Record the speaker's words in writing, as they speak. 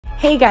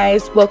Hey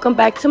guys, welcome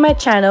back to my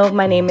channel.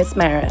 My name is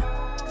Mara.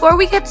 Before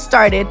we get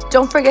started,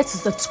 don't forget to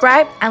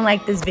subscribe and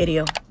like this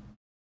video.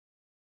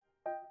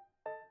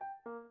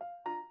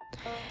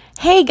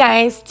 Hey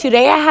guys,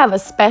 today I have a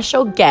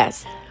special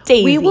guest,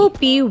 Daisy. We will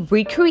be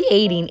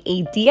recreating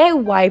a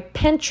DIY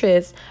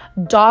Pinterest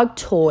dog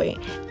toy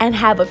and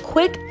have a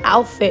quick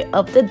outfit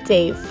of the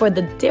day for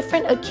the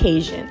different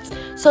occasions.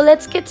 So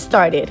let's get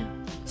started.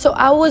 So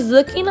I was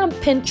looking on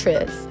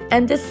Pinterest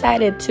and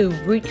decided to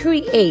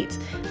recreate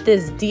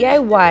this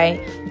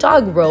DIY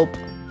dog rope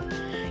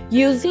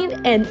using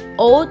an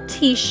old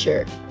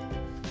t-shirt.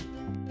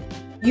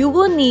 You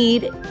will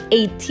need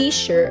a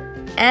t-shirt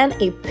and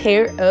a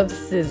pair of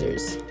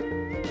scissors.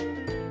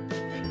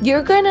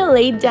 You're gonna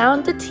lay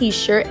down the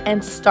t-shirt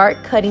and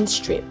start cutting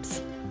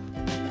strips.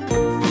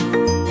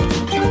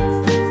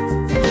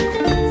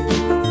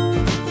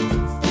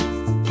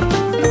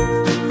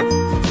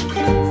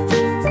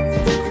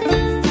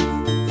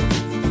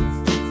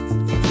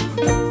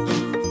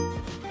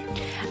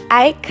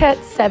 I cut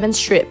 7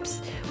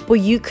 strips, but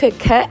you could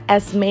cut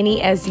as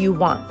many as you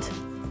want.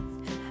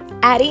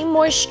 Adding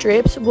more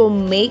strips will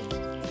make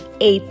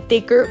a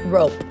thicker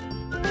rope.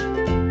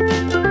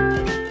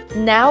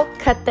 Now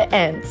cut the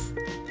ends.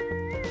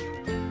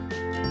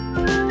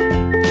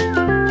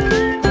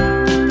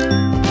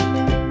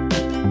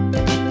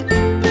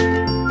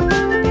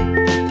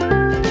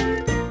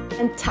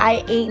 And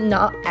tie a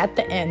knot at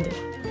the end.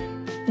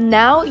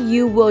 Now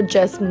you will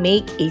just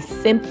make a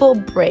simple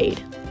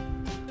braid.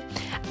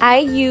 I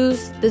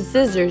use the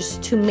scissors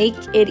to make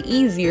it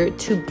easier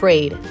to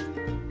braid.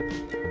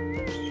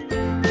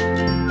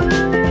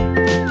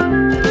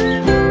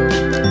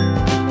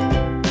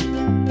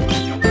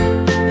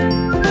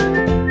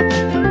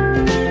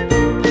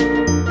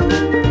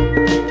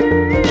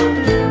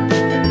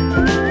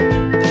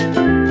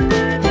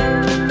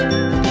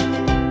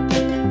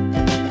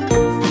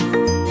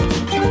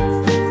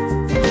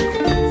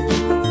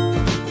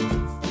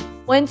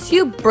 Once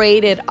you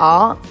braid it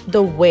all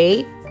the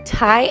way,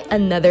 tie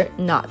another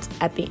knot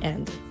at the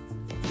end.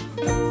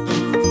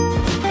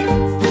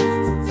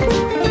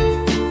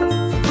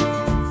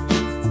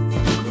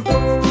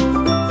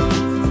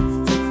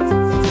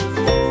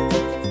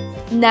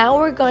 Now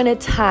we're going to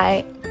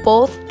tie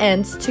both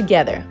ends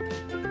together.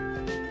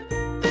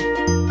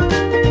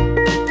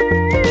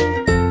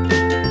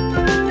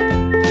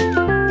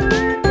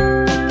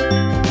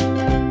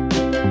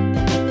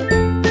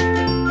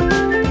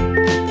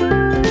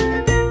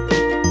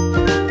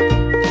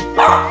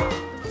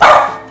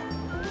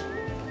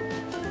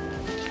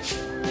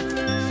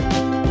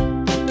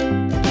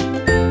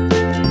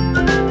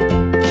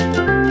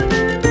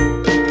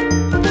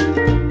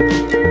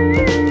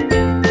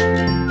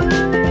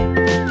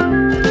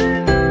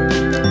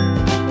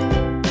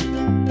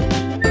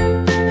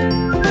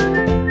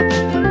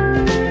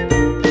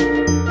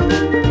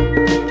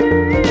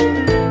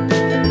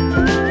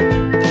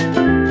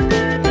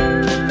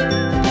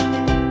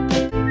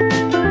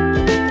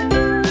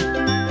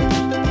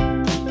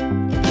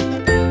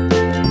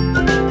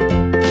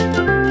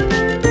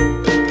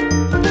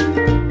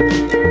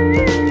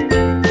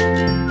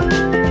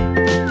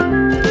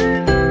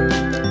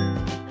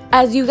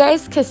 As you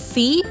guys could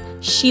see,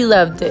 she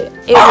loved it.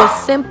 It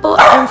was simple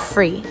and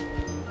free.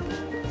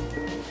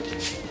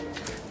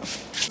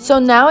 So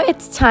now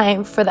it's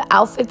time for the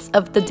outfits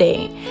of the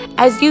day.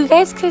 As you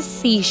guys could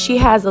see, she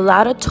has a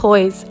lot of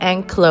toys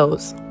and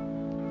clothes.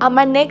 On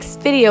my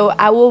next video,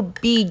 I will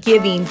be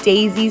giving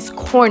Daisy's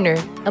corner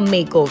a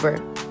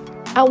makeover.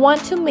 I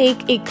want to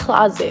make a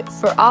closet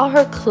for all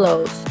her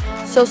clothes,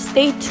 so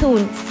stay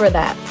tuned for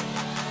that.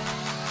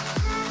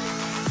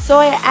 So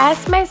I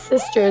asked my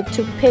sister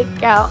to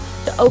pick out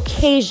the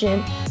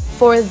occasion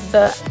for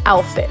the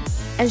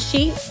outfits, and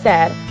she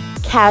said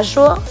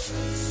casual,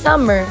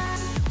 summer,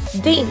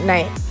 date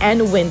night,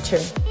 and winter.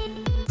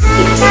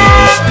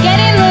 Get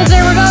in,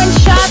 loser, we're going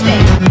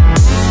shopping.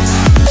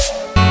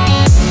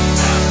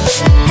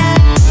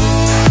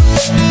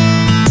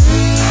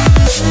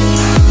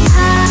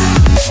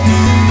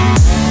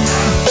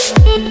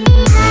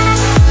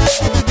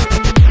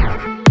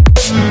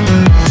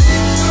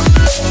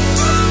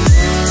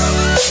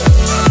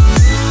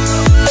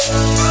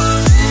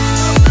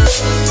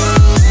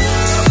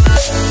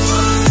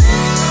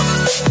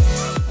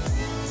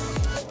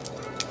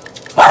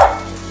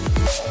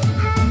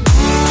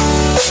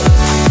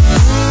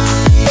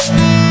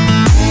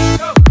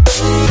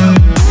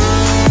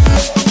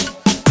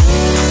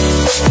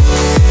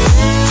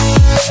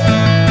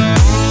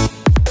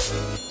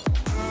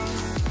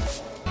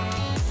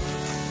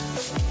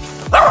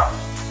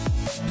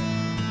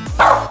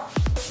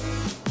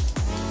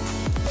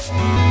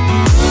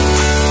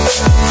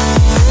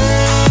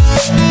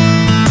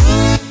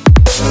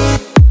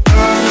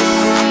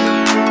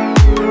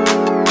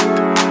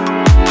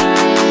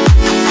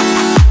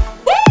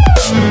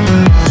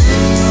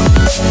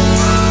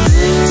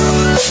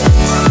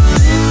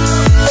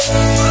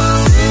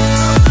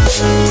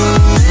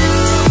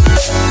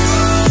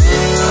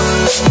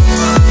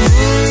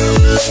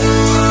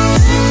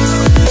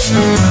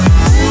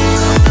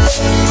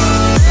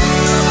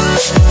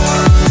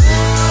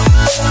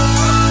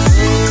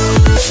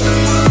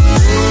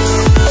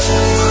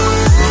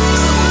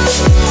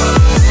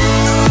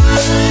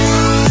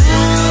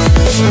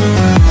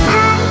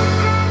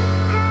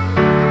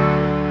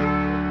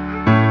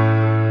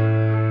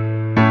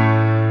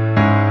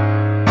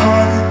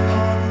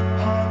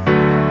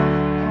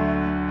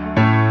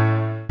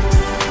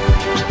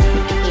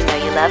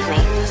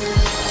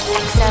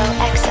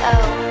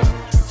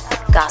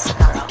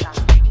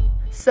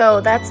 So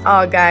that's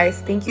all,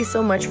 guys. Thank you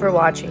so much for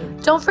watching.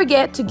 Don't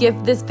forget to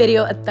give this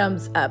video a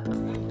thumbs up.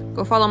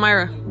 Go follow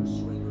Myra.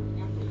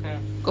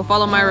 Go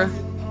follow Myra.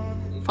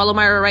 Follow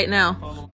Myra right now.